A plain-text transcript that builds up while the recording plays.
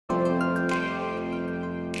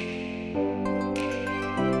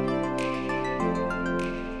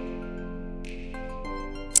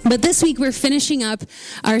But this week we're finishing up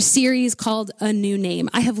our series called A New Name.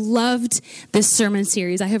 I have loved this sermon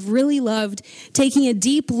series. I have really loved taking a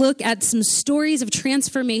deep look at some stories of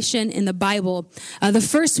transformation in the Bible. The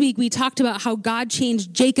first week we talked about how God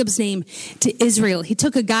changed Jacob's name to Israel. He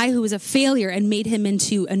took a guy who was a failure and made him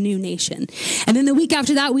into a new nation. And then the week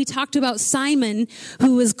after that we talked about Simon,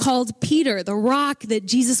 who was called Peter, the rock that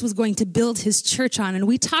Jesus was going to build his church on. And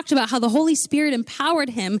we talked about how the Holy Spirit empowered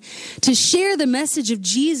him to share the message of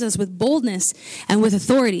Jesus with boldness and with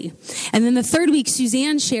authority. And then the third week,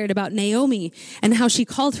 Suzanne shared about Naomi and how she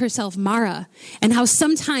called herself Mara, and how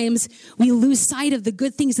sometimes we lose sight of the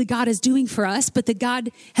good things that God is doing for us, but that God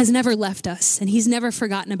has never left us and he's never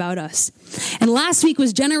forgotten about us. And last week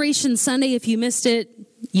was Generation Sunday. If you missed it,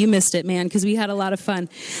 you missed it, man, because we had a lot of fun.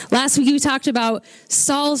 Last week we talked about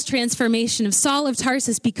Saul's transformation, of Saul of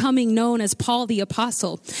Tarsus becoming known as Paul the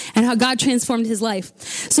Apostle, and how God transformed his life.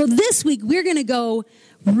 So this week we're going to go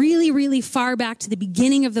really far back to the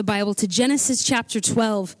beginning of the Bible, to Genesis chapter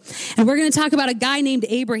 12. And we're going to talk about a guy named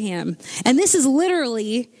Abraham. And this is what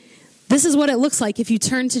it looks like if you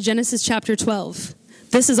turn to Genesis chapter 12.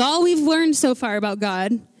 This is all we've learned so far about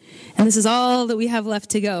God. And this is all that we have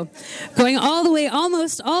left to go. Going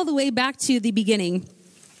almost all the way back to the beginning.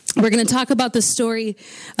 We're going to talk about the story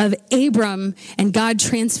of Abram and God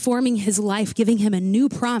transforming his life, giving him a new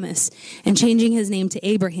promise and changing his name to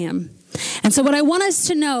Abraham. And so what I want us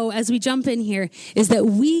to know as we jump in here is that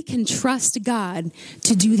we can trust God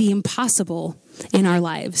to do the impossible in our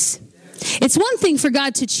lives. It's one thing for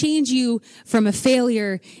God to change you from a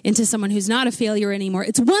failure into someone who's not a failure anymore.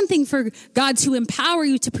 It's one thing for God to empower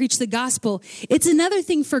you to preach the gospel. It's another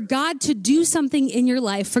thing for God to do something in your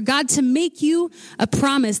life, for God to make you a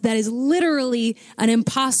promise that is literally an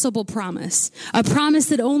impossible promise, a promise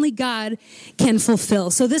that only God can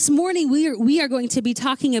fulfill. So this morning we are going to be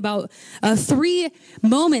talking about 3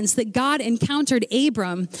 moments that God encountered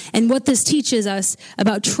Abram, and what this teaches us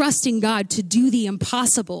about trusting God to do the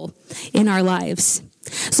impossible in our lives.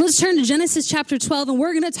 So let's turn to Genesis chapter 12, and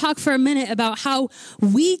we're going to talk for a minute about how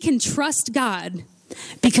we can trust God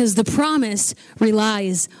because the promise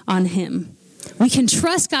relies on him. We can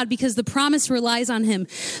trust God because the promise relies on him.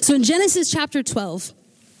 So in Genesis chapter 12,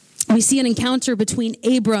 we see an encounter between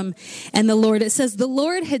Abram and the Lord. It says, the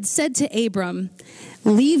Lord had said to Abram,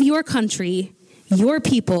 leave your country, your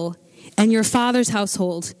people, and your father's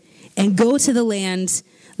household, and go to the land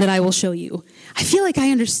that I will show you. I feel like I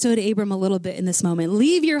understood Abram a little bit in this moment.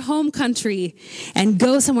 Leave your home country and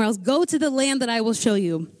go somewhere else. Go to the land that I will show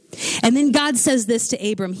you. And then God says this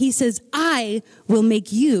to Abram. He says, I will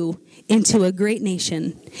make you into a great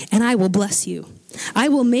nation, and I will bless you. I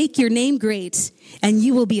will make your name great, and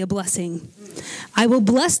you will be a blessing. I will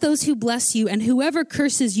bless those who bless you, and whoever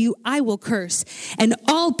curses you, I will curse. And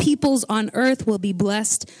all peoples on earth will be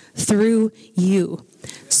blessed through you.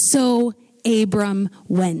 So Abram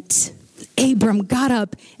went. Abram got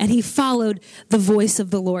up and he followed the voice of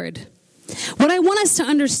the Lord. What I want us to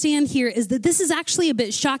understand here is that this is actually a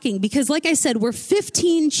bit shocking because, like I said, we're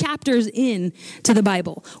 15 chapters in to the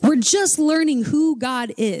Bible. We're just learning who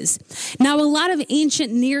God is. Now, a lot of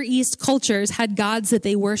ancient Near East cultures had gods that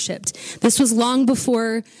they worshipped. This was long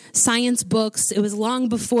before science books. It was long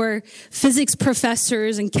before physics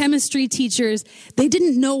professors and chemistry teachers. They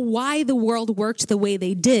didn't know why the world worked the way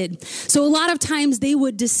they did. So a lot of times they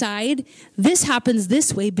would decide this happens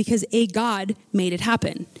this way because a god made it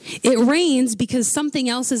happen. It rains because something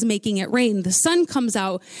else is making it rain. The sun comes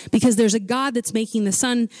out because there's a God that's making the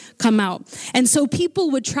sun come out. And so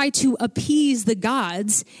people would try to appease the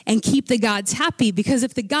gods and keep the gods happy, because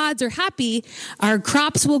if the gods are happy, our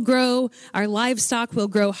crops will grow, our livestock will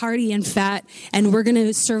grow hearty and fat, and we're going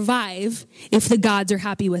to survive if the gods are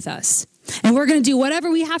happy with us. And we're going to do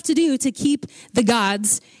whatever we have to do to keep the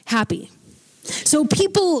gods happy. So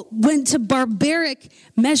people went to barbaric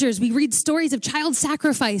measures. We read stories of child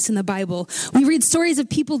sacrifice in the Bible. We read stories of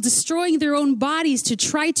people destroying their own bodies to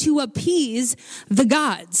try to appease the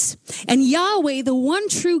gods. And Yahweh, the one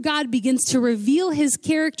true God, begins to reveal his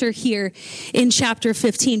character here in chapter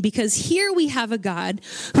 15, because here we have a God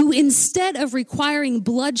who, instead of requiring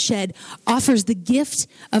bloodshed, offers the gift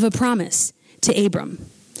of a promise to Abram,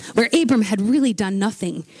 where Abram had really done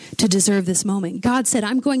nothing to deserve this moment. God said,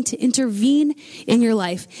 I'm going to intervene in your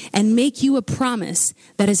life and make you a promise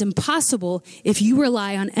that is impossible if you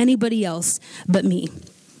rely on anybody else but me.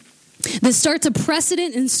 This starts a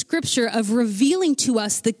precedent in Scripture of revealing to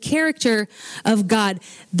us the character of God.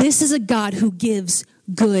 This is a God who gives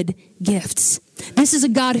good gifts. This is a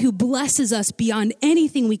God who blesses us beyond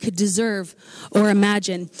anything we could deserve or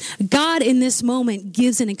imagine. God in this moment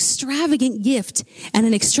gives an extravagant gift and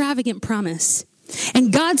an extravagant promise.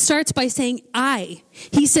 And God starts by saying, I.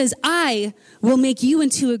 He says, I will make you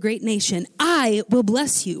into a great nation. I will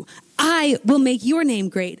bless you. I will make your name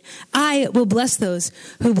great. I will bless those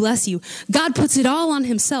who bless you. God puts it all on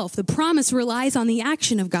himself. The promise relies on the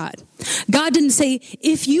action of God. God didn't say,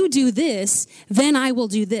 if you do this, then I will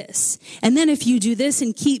do this. And then if you do this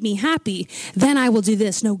and keep me happy, then I will do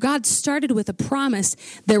this. No, God started with a promise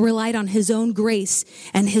that relied on his own grace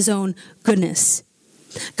and his own goodness.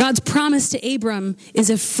 God's promise to Abram is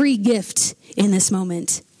a free gift in this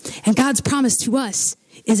moment. And God's promise to us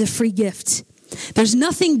is a free gift. There's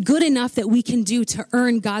nothing good enough that we can do to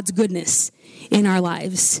earn God's goodness in our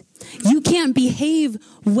lives. You can't behave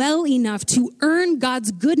well enough to earn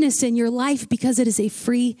God's goodness in your life because it is a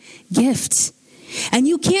free gift. And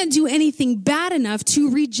you can't do anything bad enough to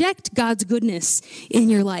reject God's goodness in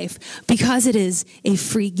your life because it is a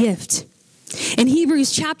free gift. In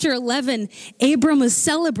Hebrews chapter 11, Abram was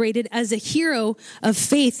celebrated as a hero of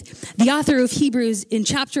faith. The author of Hebrews in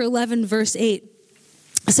chapter 11, verse 8,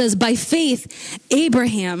 says, by faith,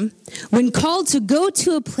 Abraham, when called to go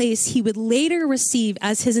to a place he would later receive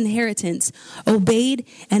as his inheritance, obeyed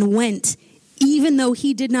and went, even though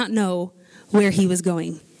he did not know where he was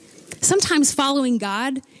going. Sometimes following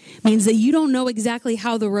God means that you don't know exactly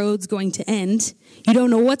how the road's going to end. You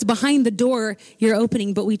don't know what's behind the door you're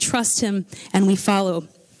opening, but we trust him and we follow.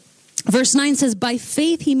 Verse 9 says, by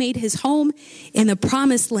faith he made his home in the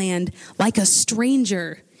promised land like a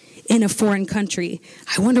stranger in a foreign country.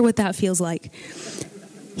 I wonder what that feels like.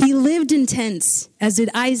 He lived in tents, as did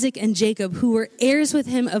Isaac and Jacob, who were heirs with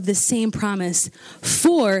him of the same promise.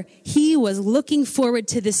 For he was looking forward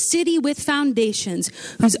to the city with foundations,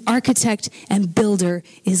 whose architect and builder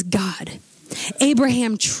is God.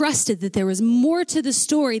 Abraham trusted that there was more to the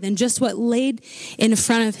story than just what laid in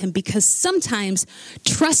front of him, because sometimes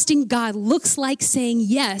trusting God looks like saying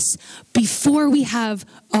yes before we have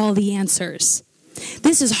all the answers.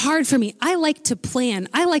 This is hard for me. I like to plan.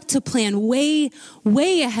 I like to plan way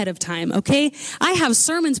ahead of time, okay? I have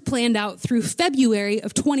sermons planned out through February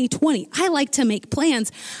of 2020. I like to make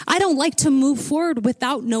plans. I don't like to move forward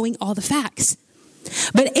without knowing all the facts.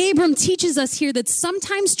 But Abram teaches us here that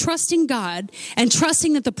sometimes trusting God and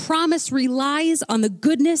trusting that the promise relies on the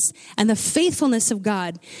goodness and the faithfulness of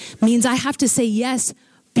God means I have to say yes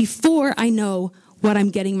before I know what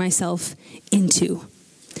I'm getting myself into.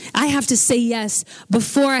 I have to say yes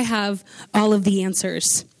before I have all of the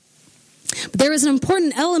answers. But there is an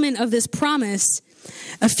important element of this promise.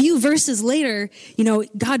 A few verses later,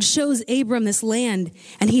 God shows Abram this land,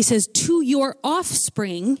 and he says, to your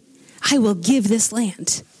offspring, I will give this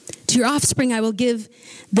land. To your offspring, I will give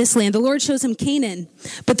this land. The Lord shows him Canaan.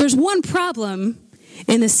 But there's one problem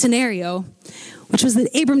in this scenario, which was that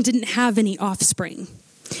Abram didn't have any offspring.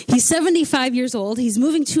 He's 75 years old. He's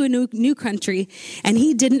moving to a new country, and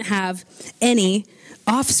he didn't have any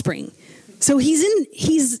offspring. So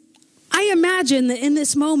I imagine that in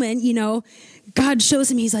this moment, God shows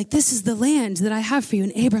him, he's like, this is the land that I have for you.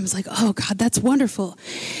 And Abram's like, oh God, that's wonderful.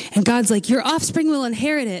 And God's like, your offspring will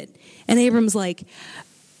inherit it. And Abram's like,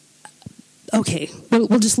 okay,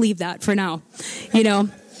 we'll just leave that for now,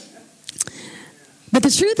 But the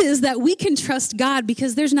truth is that we can trust God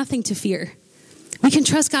because there's nothing to fear. We can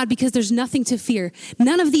trust God because there's nothing to fear.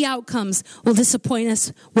 None of the outcomes will disappoint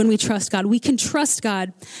us when we trust God. We can trust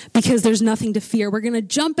God because there's nothing to fear. We're going to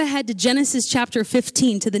jump ahead to Genesis chapter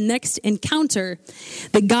 15 to the next encounter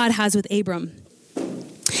that God has with Abram.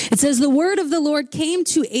 It says, the word of the Lord came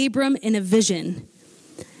to Abram in a vision.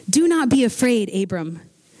 Do not be afraid, Abram.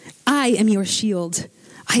 I am your shield.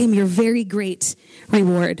 I am your very great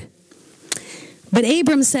reward. But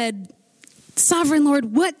Abram said, Sovereign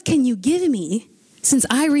Lord, what can you give me, since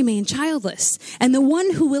I remain childless? And the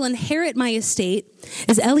one who will inherit my estate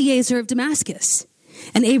is Eliezer of Damascus.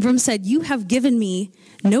 And Abram said, you have given me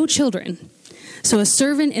no children, so a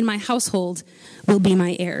servant in my household will be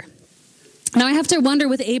my heir. Now I have to wonder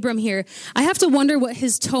with Abram here, I have to wonder what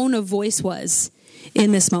his tone of voice was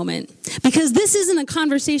in this moment. Because this isn't a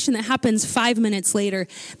conversation that happens 5 minutes later.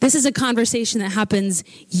 This is a conversation that happens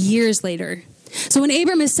years later. So when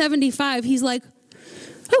Abram is 75, he's like,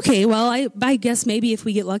 okay, well, I guess maybe if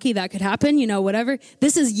we get lucky, that could happen, whatever.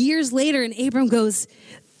 This is years later, and Abram goes,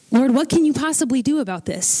 Lord, what can you possibly do about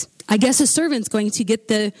this? I guess a servant's going to get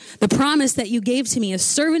the promise that you gave to me. A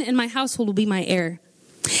servant in my household will be my heir.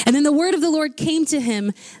 And then the word of the Lord came to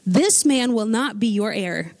him, this man will not be your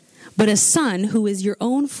heir, but a son who is your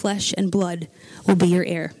own flesh and blood will be your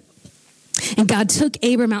heir. And God took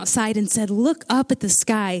Abram outside and said, look up at the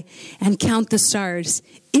sky and count the stars,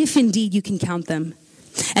 if indeed you can count them.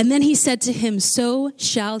 And then he said to him, so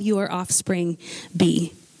shall your offspring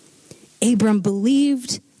be. Abram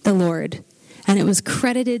believed the Lord, and it was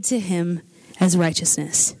credited to him as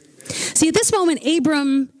righteousness. See, at this moment,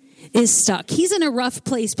 Abram is stuck. He's in a rough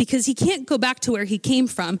place because he can't go back to where he came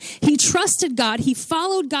from. He trusted God. He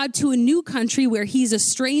followed God to a new country where he's a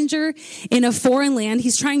stranger in a foreign land.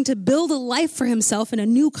 He's trying to build a life for himself in a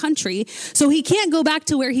new country. So he can't go back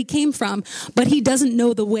to where he came from, but he doesn't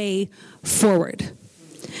know the way forward.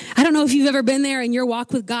 I don't know if you've ever been there in your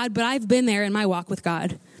walk with God, but I've been there in my walk with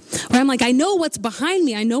God. Where I'm like, I know what's behind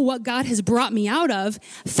me. I know what God has brought me out of.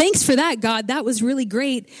 Thanks for that, God. That was really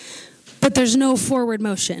great. But there's no forward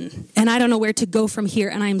motion, and I don't know where to go from here,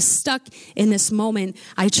 and I'm stuck in this moment.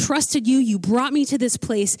 I trusted you. You brought me to this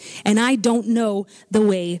place, and I don't know the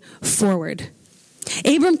way forward.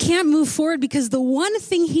 Abram can't move forward because the one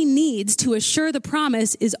thing he needs to assure the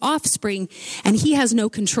promise is offspring, and he has no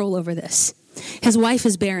control over this. His wife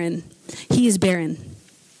is barren. He is barren.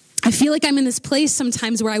 I feel like I'm in this place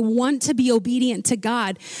sometimes where I want to be obedient to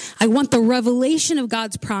God. I want the revelation of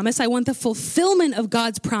God's promise. I want the fulfillment of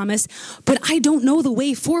God's promise, but I don't know the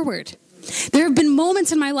way forward. There have been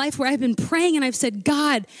moments in my life where I've been praying and I've said,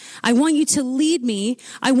 God, I want you to lead me.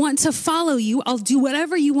 I want to follow you. I'll do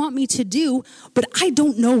whatever you want me to do, but I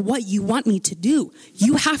don't know what you want me to do.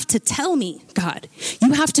 You have to tell me, God.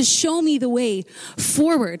 You have to show me the way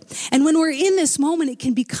forward. And when we're in this moment, it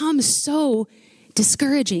can become so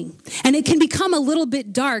discouraging. And it can become a little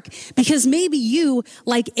bit dark because maybe you,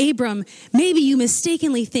 like Abram, maybe you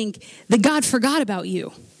mistakenly think that God forgot about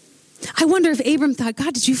you. I wonder if Abram thought,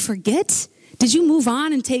 God, did you forget? Did you move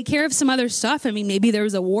on and take care of some other stuff? I mean, maybe there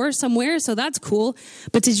was a war somewhere, so that's cool.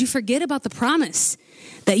 But did you forget about the promise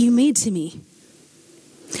that you made to me?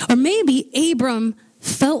 Or maybe Abram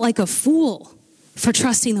felt like a fool for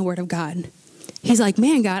trusting the word of God. He's like,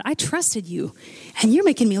 man, God, I trusted you, and you're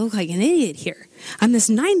making me look like an idiot here. I'm this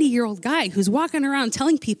 90-year-old guy who's walking around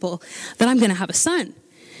telling people that I'm going to have a son.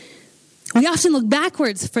 We often look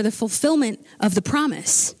backwards for the fulfillment of the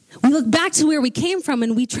promise. We look back to where we came from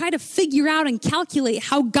and we try to figure out and calculate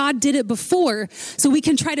how God did it before so we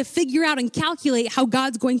can try to figure out and calculate how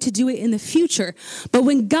God's going to do it in the future. But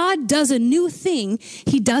when God does a new thing,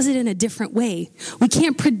 he does it in a different way. We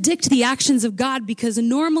can't predict the actions of God because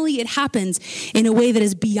normally it happens in a way that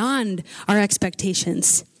is beyond our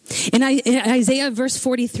expectations. In Isaiah verse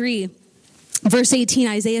 43, verse 18,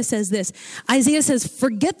 Isaiah says this. Isaiah says,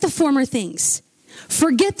 forget the former things.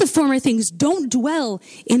 Forget the former things. Don't dwell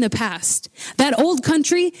in the past. That old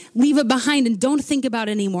country, leave it behind and don't think about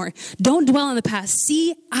it anymore. Don't dwell in the past.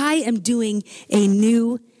 See, I am doing a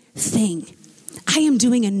new thing. I am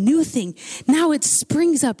doing a new thing. Now it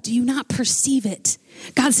springs up. Do you not perceive it?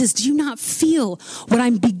 God says, do you not feel what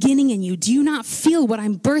I'm beginning in you? Do you not feel what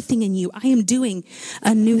I'm birthing in you? I am doing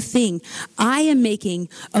a new thing. I am making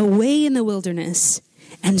a way in the wilderness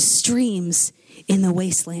and streams in the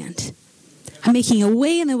wasteland. I'm making a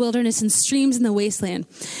way in the wilderness and streams in the wasteland.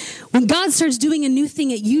 When God starts doing a new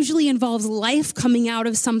thing, it usually involves life coming out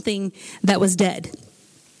of something that was dead.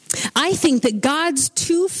 I think that God's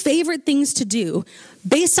two favorite things to do,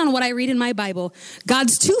 based on what I read in my Bible,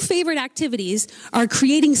 God's two favorite activities are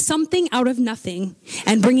creating something out of nothing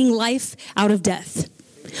and bringing life out of death.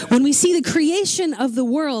 When we see the creation of the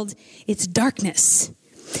world, it's darkness.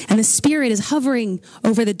 And the Spirit is hovering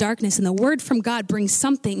over the darkness, and the word from God brings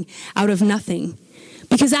something out of nothing.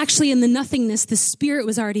 Because actually in the nothingness, the Spirit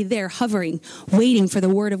was already there, hovering, waiting for the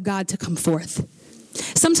word of God to come forth.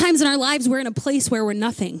 Sometimes in our lives, we're in a place where we're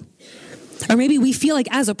nothing. Or maybe we feel like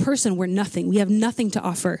as a person, we're nothing. We have nothing to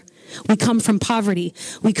offer. We come from poverty.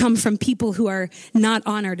 We come from people who are not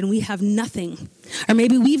honored, and we have nothing. Or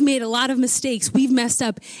maybe we've made a lot of mistakes. We've messed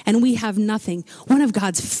up, and we have nothing. One of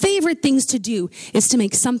God's favorite things to do is to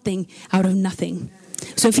make something out of nothing.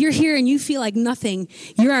 So if you're here and you feel like nothing,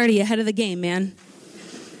 you're already ahead of the game, man.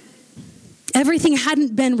 Everything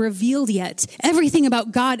hadn't been revealed yet. Everything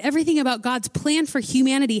about God, everything about God's plan for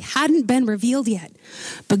humanity hadn't been revealed yet.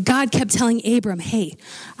 But God kept telling Abram, hey,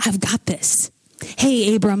 I've got this.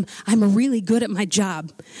 Hey, Abram, I'm really good at my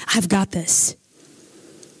job. I've got this.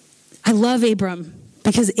 I love Abram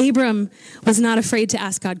because Abram was not afraid to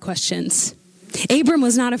ask God questions. Abram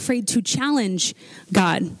was not afraid to challenge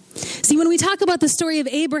God. See, when we talk about the story of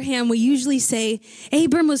Abraham, we usually say,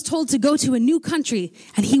 Abram was told to go to a new country,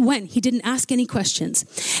 and he went. He didn't ask any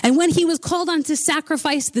questions. And when he was called on to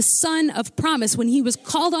sacrifice the son of promise, when he was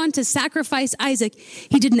called on to sacrifice Isaac,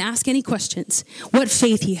 he didn't ask any questions, what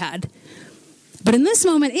faith he had. But in this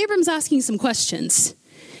moment, Abram's asking some questions.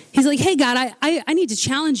 He's like, hey, God, I need to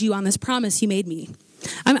challenge you on this promise you made me.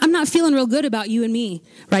 I'm not feeling real good about you and me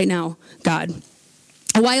right now, God.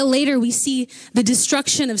 A while later, we see the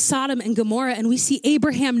destruction of Sodom and Gomorrah, and we see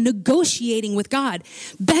Abraham negotiating with God,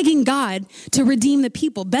 begging God to redeem the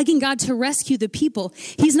people, begging God to rescue the people.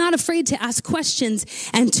 He's not afraid to ask questions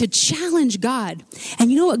and to challenge God.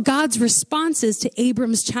 And you know what God's response is to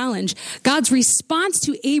Abram's challenge? God's response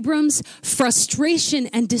to Abram's frustration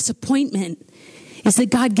and disappointment is that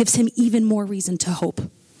God gives him even more reason to hope.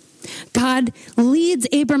 God leads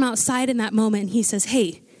Abram outside in that moment, and he says,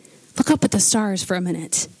 hey, look up at the stars for a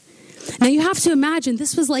minute. Now you have to imagine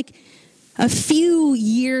this was like a few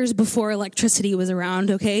years before electricity was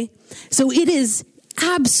around, okay? So it is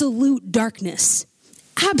absolute darkness.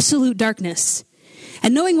 Absolute darkness.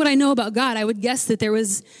 And knowing what I know about God, I would guess that there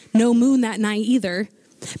was no moon that night either,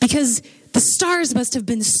 because the stars must have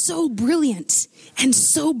been so brilliant and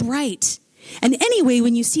so bright. And anyway,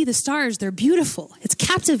 when you see the stars, they're beautiful. It's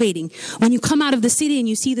captivating. When you come out of the city and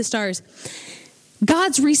you see the stars,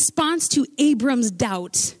 God's response to Abram's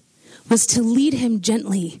doubt was to lead him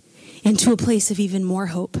gently into a place of even more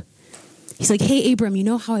hope. He's like, hey, Abram, you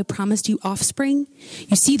know how I promised you offspring?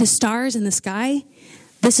 You see the stars in the sky?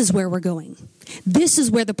 This is where we're going. This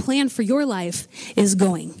is where the plan for your life is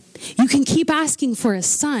going. You can keep asking for a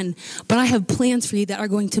son, but I have plans for you that are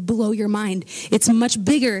going to blow your mind. It's much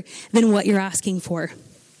bigger than what you're asking for.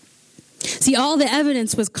 See, all the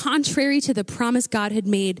evidence was contrary to the promise God had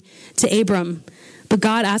made to Abram, but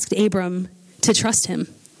God asked Abram to trust him.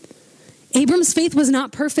 Abram's faith was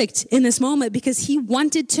not perfect in this moment because he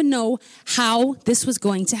wanted to know how this was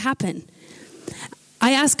going to happen.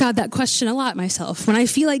 I ask God that question a lot myself. When I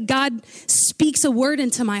feel like God speaks a word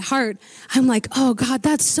into my heart, I'm like, oh God,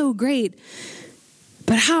 that's so great.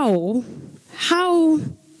 But how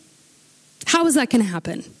is that going to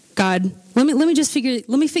happen? God, let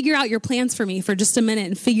me figure out your plans for me for just a minute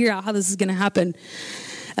and figure out how this is going to happen.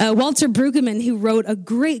 Walter Brueggemann, who wrote a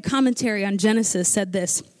great commentary on Genesis, said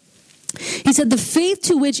this. He said, the faith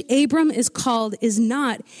to which Abram is called is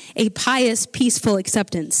not a pious, peaceful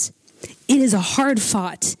acceptance. It is a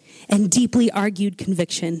hard-fought and deeply argued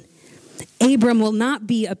conviction. Abram will not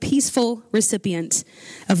be a peaceful recipient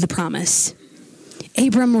of the promise.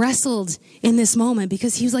 Abram wrestled in this moment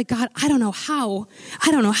because he was like, God, I don't know how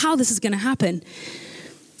this is going to happen.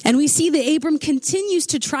 And we see that Abram continues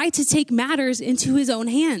to try to take matters into his own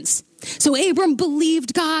hands. So Abram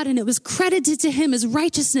believed God and it was credited to him as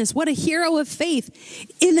righteousness. What a hero of faith.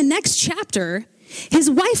 In the next chapter, his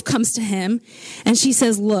wife comes to him and she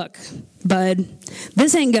says, look, bud,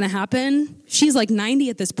 this ain't going to happen. She's like 90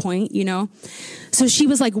 at this point, you know. So she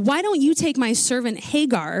was like, why don't you take my servant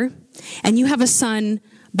Hagar and you have a son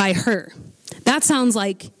by her? That sounds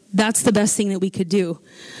like that's the best thing that we could do.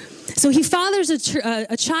 So he fathers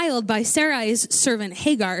a child by Sarai's servant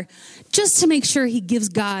Hagar just to make sure he gives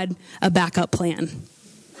God a backup plan.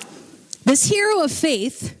 This hero of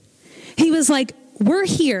faith, he was like, we're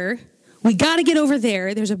here. We got to get over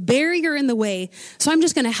there. There's a barrier in the way. So I'm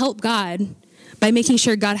just going to help God by making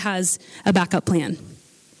sure God has a backup plan.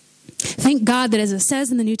 Thank God that as it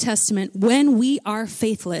says in the New Testament, when we are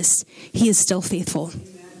faithless, he is still faithful.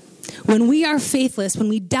 When we are faithless, when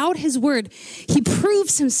we doubt his word, he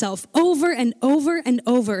proves himself over and over and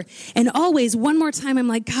over. And always, one more time, I'm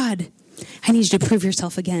like, God, I need you to prove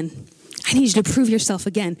yourself again. I need you to prove yourself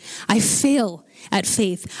again. I fail at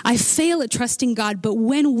faith. I fail at trusting God. But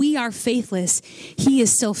when we are faithless, he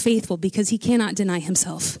is still faithful because he cannot deny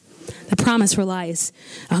himself. The promise relies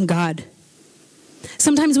on God.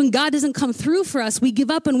 Sometimes when God doesn't come through for us, we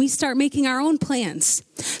give up and we start making our own plans.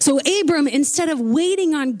 So Abram, instead of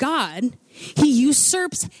waiting on God, he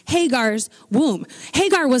usurps Hagar's womb.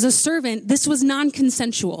 Hagar was a servant. This was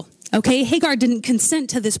non-consensual. Okay, Hagar didn't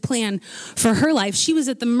consent to this plan for her life. She was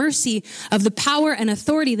at the mercy of the power and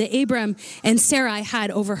authority that Abram and Sarai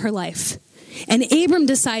had over her life. And Abram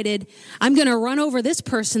decided, I'm going to run over this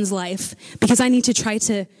person's life because I need to try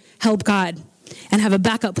to help God and have a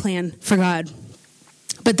backup plan for God.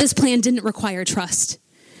 But this plan didn't require trust.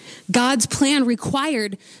 God's plan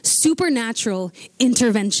required supernatural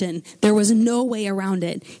intervention. There was no way around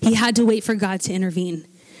it. He had to wait for God to intervene.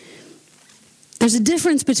 There's a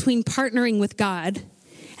difference between partnering with God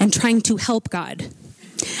and trying to help God.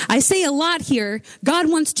 I say a lot here, God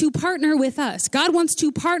wants to partner with us. God wants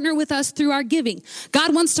to partner with us through our giving.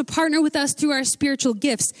 God wants to partner with us through our spiritual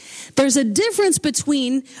gifts. There's a difference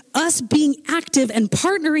between us being active and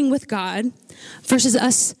partnering with God versus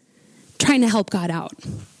us trying to help God out.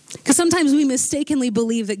 Because sometimes we mistakenly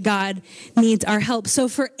believe that God needs our help. So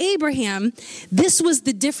for Abraham, this was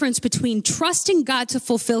the difference between trusting God to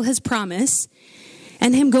fulfill his promise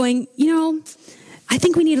and him going, I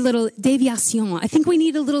think we need a little deviation. I think we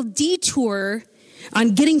need a little detour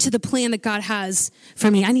on getting to the plan that God has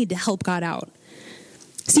for me. I need to help God out.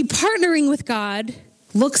 See, partnering with God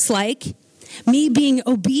looks like me being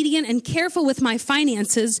obedient and careful with my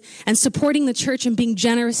finances and supporting the church and being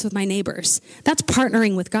generous with my neighbors. That's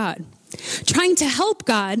partnering with God. Trying to help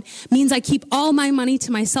God means I keep all my money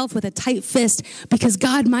to myself with a tight fist because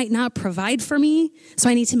God might not provide for me, so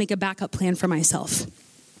I need to make a backup plan for myself.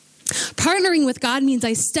 Partnering with God means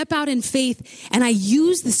I step out in faith and I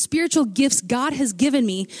use the spiritual gifts God has given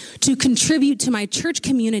me to contribute to my church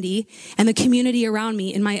community and the community around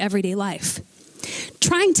me in my everyday life.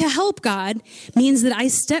 Trying to help God means that I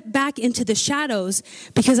step back into the shadows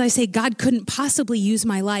because I say, God couldn't possibly use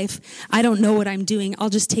my life. I don't know what I'm doing. I'll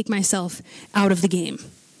just take myself out of the game.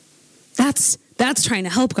 That's trying to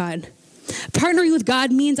help God. Partnering with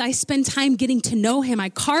God means I spend time getting to know him. I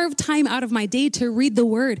carve time out of my day to read the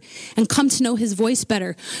word and come to know his voice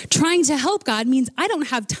better. Trying to help God means I don't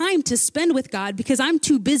have time to spend with God because I'm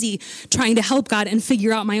too busy trying to help God and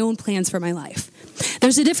figure out my own plans for my life.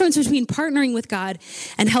 There's a difference between partnering with God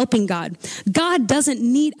and helping God. God doesn't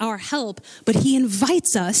need our help, but he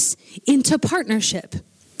invites us into partnership.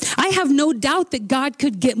 I have no doubt that God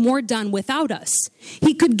could get more done without us.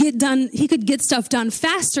 He could get stuff done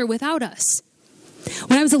faster without us.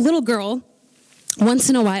 When I was a little girl, once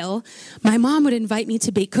in a while, my mom would invite me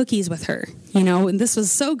to bake cookies with her, and this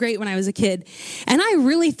was so great when I was a kid. And I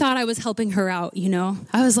really thought I was helping her out,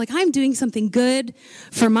 I was like, I'm doing something good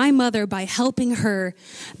for my mother by helping her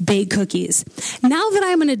bake cookies. Now that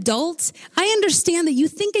I'm an adult, I understand that you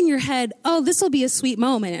think in your head, oh, this will be a sweet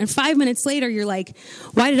moment. And 5 minutes later, you're like,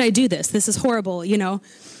 why did I do this? This is horrible,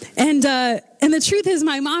 And the truth is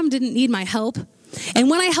my mom didn't need my help. And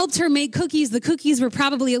when I helped her make cookies, the cookies were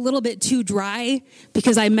probably a little bit too dry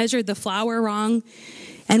because I measured the flour wrong.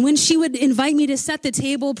 And when she would invite me to set the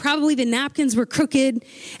table, probably the napkins were crooked.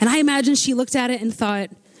 And I imagine she looked at it and thought,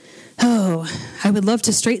 oh, I would love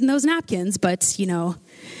to straighten those napkins, but,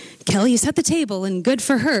 Kelly set the table and good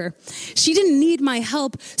for her. She didn't need my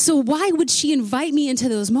help, so why would she invite me into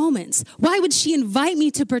those moments? Why would she invite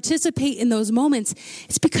me to participate in those moments?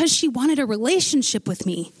 It's because she wanted a relationship with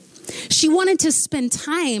me. She wanted to spend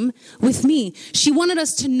time with me. She wanted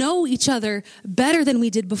us to know each other better than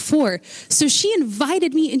we did before. So she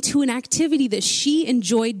invited me into an activity that she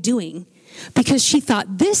enjoyed doing because she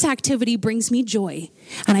thought this activity brings me joy,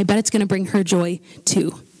 and I bet it's going to bring her joy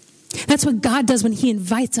too. That's what God does when he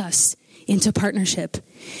invites us into partnership.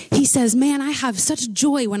 He says, man, I have such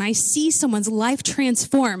joy when I see someone's life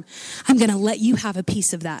transform. I'm going to let you have a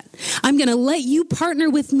piece of that. I'm going to let you partner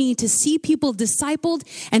with me to see people discipled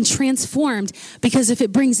and transformed, because if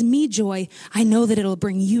it brings me joy, I know that it'll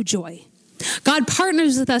bring you joy. God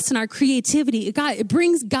partners with us in our creativity. It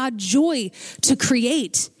brings God joy to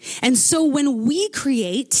create. And so when we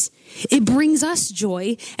create, it brings us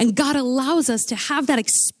joy, and God allows us to have that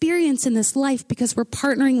experience in this life because we're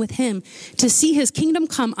partnering with him to see his kingdom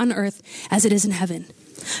come on earth as it is in heaven.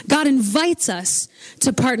 God invites us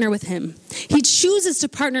to partner with him. He chooses to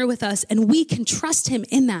partner with us, and we can trust him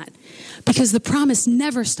in that because the promise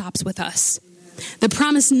never stops with us. The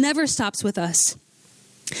promise never stops with us.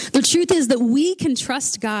 The truth is that we can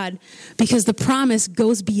trust God because the promise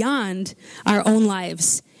goes beyond our own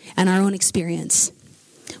lives and our own experience.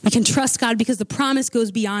 We can trust God because the promise goes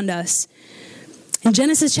beyond us. In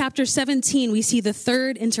Genesis chapter 17, we see the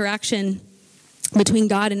third interaction between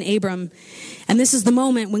God and Abram. And this is the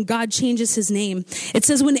moment when God changes his name. It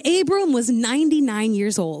says, when Abram was 99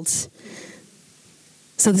 years old.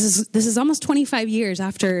 So this is almost 25 years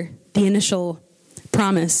after the initial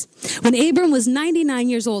promise. When Abram was 99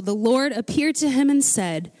 years old, the Lord appeared to him and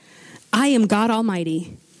said, I am God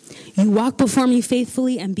Almighty. You walk before me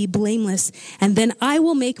faithfully and be blameless, and then I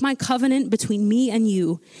will make my covenant between me and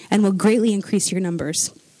you and will greatly increase your numbers.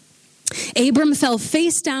 Abram fell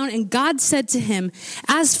face down, and God said to him,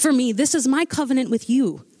 as for me, this is my covenant with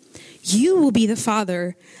you. You will be the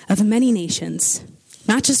father of many nations,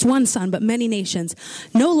 not just one son, but many nations.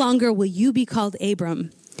 No longer will you be called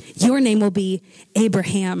Abram. Your name will be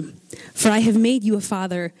Abraham, for I have made you a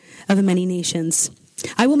father of many nations.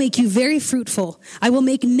 I will make you very fruitful. I will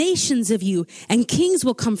make nations of you, and kings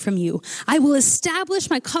will come from you. I will establish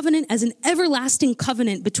my covenant as an everlasting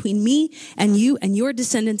covenant between me and you and your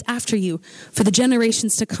descendants after you for the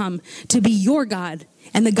generations to come, to be your God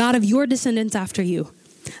and the God of your descendants after you.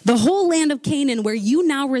 The whole land of Canaan, where you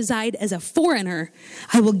now reside as a foreigner,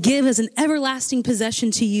 I will give as an everlasting possession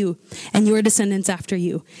to you and your descendants after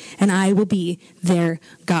you, and I will be their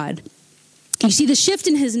God. You see, the shift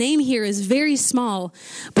in his name here is very small,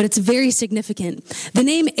 but it's very significant. The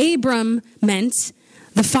name Abram meant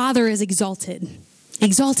the Father is exalted.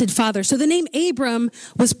 exalted father. So the name Abram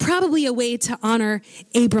was probably a way to honor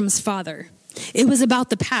Abram's father. It was about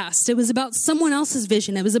the past. It was about someone else's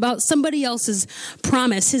vision. It was about somebody else's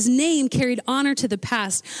promise. His name carried honor to the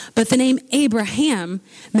past, but the name Abraham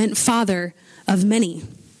meant father of many.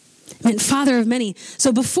 Meant father of many.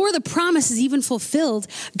 So before the promise is even fulfilled,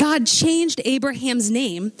 God changed Abraham's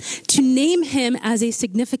name to name him as a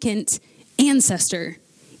significant ancestor.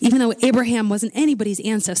 Even though Abraham wasn't anybody's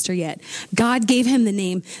ancestor yet, God gave him the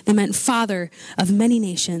name that meant father of many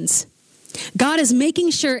nations. God is making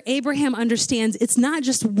sure Abraham understands it's not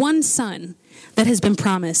just one son that has been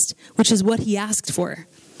promised, which is what he asked for.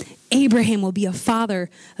 Abraham will be a father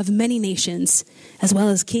of many nations as well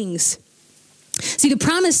as kings. See, the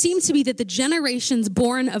promise seemed to be that the generations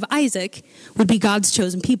born of Isaac would be God's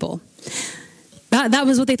chosen people. That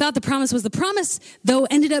was what they thought the promise was. The promise, though,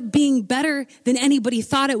 ended up being better than anybody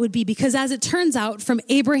thought it would be, because as it turns out, from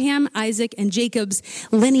Abraham, Isaac, and Jacob's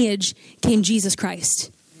lineage came Jesus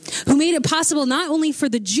Christ, who made it possible not only for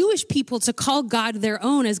the Jewish people to call God their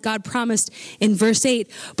own, as God promised in verse 8,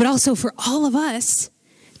 but also for all of us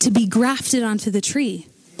to be grafted onto the tree.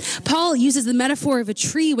 Paul uses the metaphor of a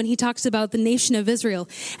tree when he talks about the nation of Israel.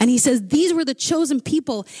 And he says, these were the chosen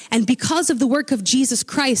people. And because of the work of Jesus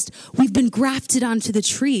Christ, we've been grafted onto the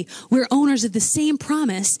tree. We're owners of the same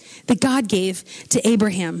promise that God gave to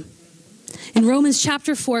Abraham. In Romans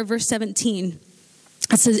chapter 4, verse 17,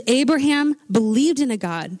 it says, Abraham believed in a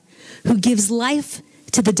God who gives life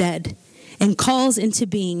to the dead and calls into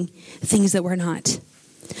being things that were not.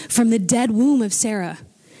 From the dead womb of Sarah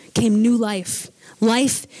came new life.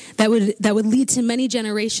 Life that would lead to many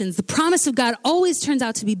generations. The promise of God always turns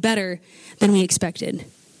out to be better than we expected.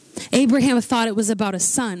 Abraham thought it was about a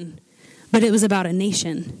son, but it was about a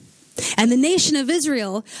nation. And the nation of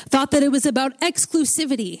Israel thought that it was about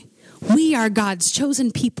exclusivity. We are God's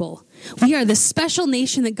chosen people. We are the special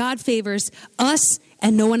nation that God favors, us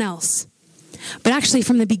and no one else. But actually,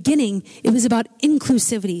 from the beginning, it was about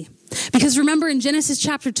inclusivity. Because remember in Genesis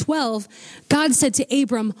chapter 12, God said to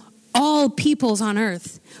Abram, all peoples on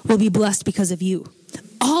earth will be blessed because of you.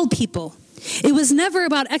 All people. It was never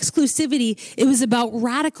about exclusivity. It was about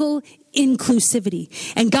radical inclusivity.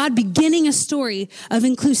 And God beginning a story of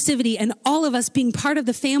inclusivity and all of us being part of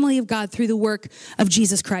the family of God through the work of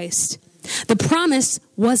Jesus Christ. The promise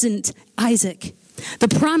wasn't Isaac. The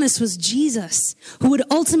promise was Jesus, who would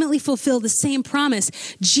ultimately fulfill the same promise.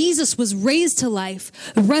 Jesus was raised to life,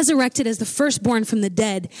 resurrected as the firstborn from the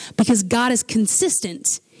dead, because God is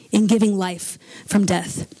consistent in giving life from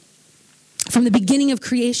death. From the beginning of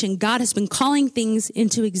creation, God has been calling things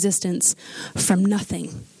into existence from nothing,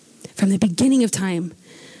 from the beginning of time.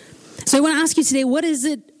 So I want to ask you today, what is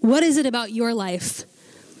it about your life?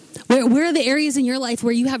 Where are the areas in your life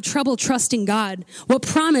where you have trouble trusting God? What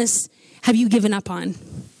promise have you given up on?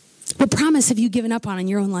 What promise have you given up on in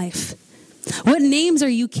your own life? What names are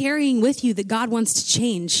you carrying with you that God wants to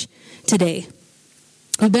change today?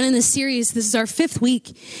 We've been in this series. This is our 5th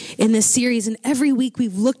week in this series. And every week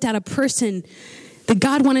we've looked at a person that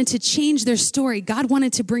God wanted to change their story. God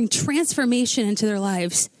wanted to bring transformation into their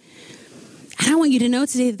lives. And I want you to know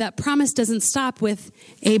today that that promise doesn't stop with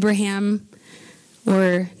Abraham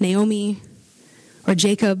or Naomi or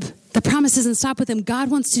Jacob. The promise doesn't stop with them.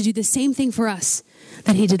 God wants to do the same thing for us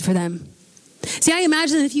that he did for them. See, I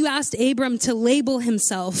imagine if you asked Abram to label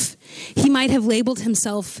himself, he might have labeled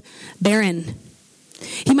himself barren.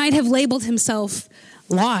 He might have labeled himself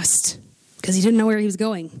lost because he didn't know where he was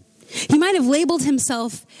going. He might have labeled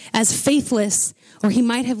himself as faithless, or he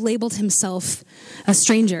might have labeled himself a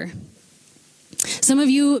stranger. Some of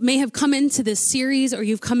you may have come into this series, or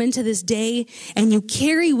you've come into this day and you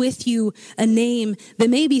carry with you a name that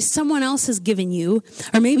maybe someone else has given you,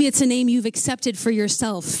 or maybe it's a name you've accepted for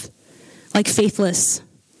yourself, like faithless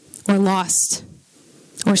or lost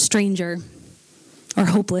or stranger or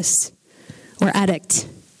hopeless or addict.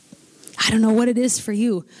 I don't know what it is for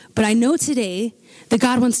you, but I know today that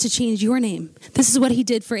God wants to change your name. This is what he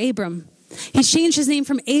did for Abram. He changed his name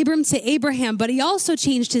from Abram to Abraham, but he also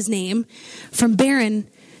changed his name from barren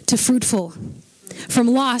to fruitful, from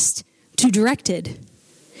lost to directed.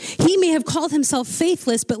 He may have called himself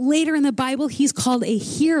faithless, but later in the Bible, he's called a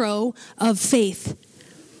hero of faith.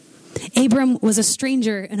 Abram was a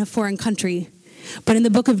stranger in a foreign country. But in the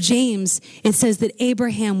book of James, it says that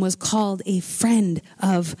Abraham was called a friend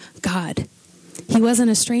of God. He wasn't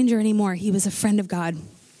a stranger anymore. He was a friend of God.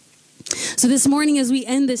 So this morning, as we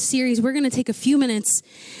end this series, we're going to take a few minutes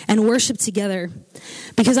and worship together.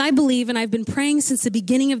 Because I believe, and I've been praying since the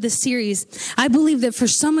beginning of this series, I believe that for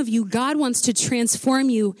some of you, God wants to transform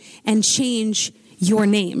you and change your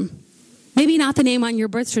name. Maybe not the name on your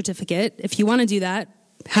birth certificate. If you want to do that,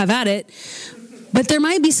 have at it. But there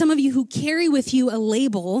might be some of you who carry with you a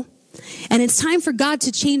label, and it's time for God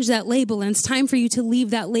to change that label, and it's time for you to leave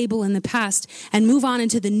that label in the past and move on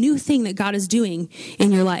into the new thing that God is doing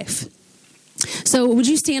in your life. So would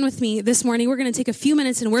you stand with me this morning? We're going to take a few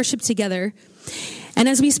minutes and worship together. And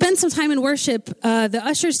as we spend some time in worship, the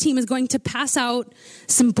ushers team is going to pass out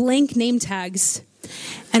some blank name tags.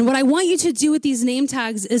 And what I want you to do with these name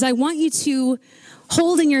tags is I want you to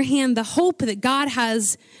hold in your hand the hope that God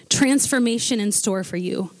has transformation in store for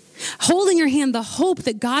you. Hold in your hand the hope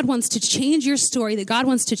that God wants to change your story, that God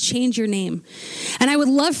wants to change your name. And I would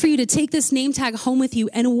love for you to take this name tag home with you.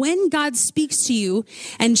 And when God speaks to you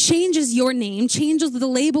and changes your name, changes the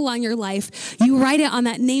label on your life, you write it on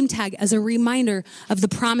that name tag as a reminder of the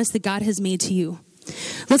promise that God has made to you.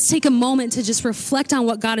 Let's take a moment to just reflect on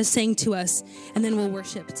what God is saying to us, and then we'll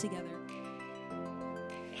worship together.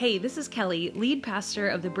 Hey, this is Kelly, lead pastor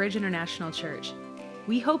of the Bridge International Church.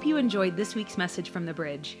 We hope you enjoyed this week's message from the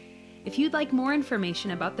Bridge. If you'd like more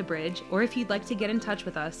information about the Bridge, or if you'd like to get in touch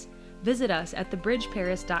with us, visit us at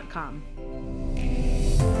thebridgeparis.com.